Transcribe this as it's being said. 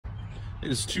It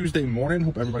is Tuesday morning.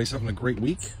 Hope everybody's having a great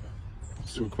week.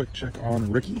 Let's do a quick check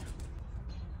on Ricky.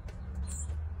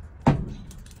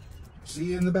 See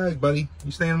you in the bag, buddy.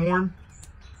 You staying warm?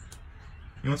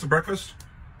 You want some breakfast?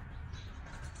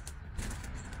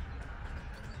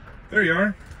 There you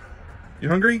are. You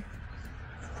hungry?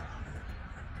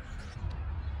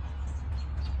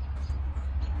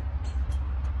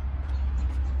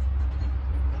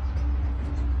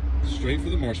 Straight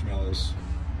for the marshmallows.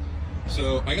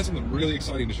 So I got something really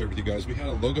exciting to share with you guys. We had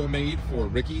a logo made for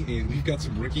Ricky, and we've got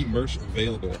some Ricky merch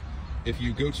available. If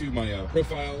you go to my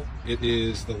profile, it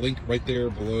is the link right there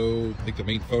below, I think, the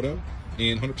main photo,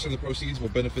 and 100% of the proceeds will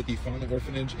benefit the Fauna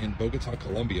Orphanage in Bogota,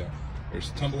 Colombia.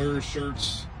 There's tumblers,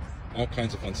 shirts, all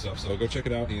kinds of fun stuff. So go check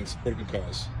it out and support a good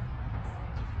cause.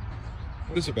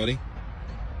 What is it, buddy?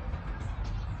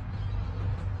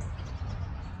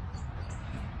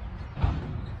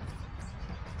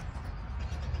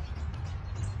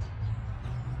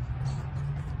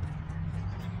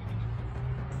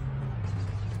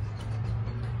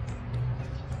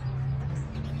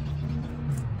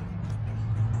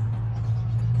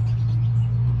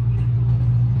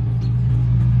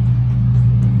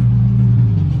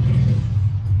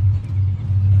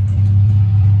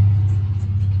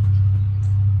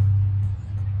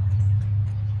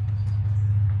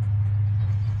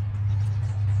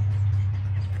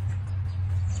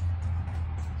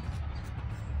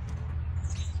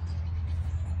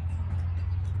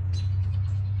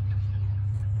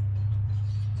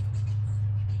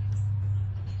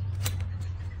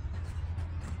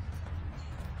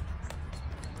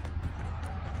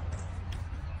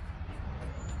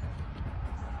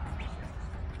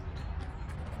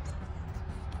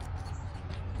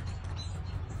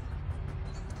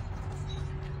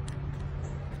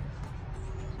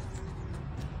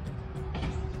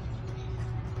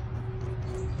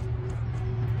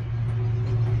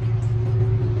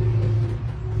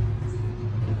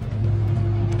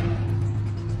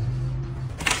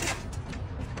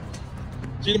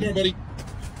 See you tomorrow, buddy.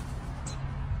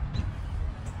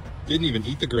 Didn't even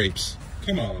eat the grapes.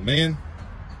 Come on, man.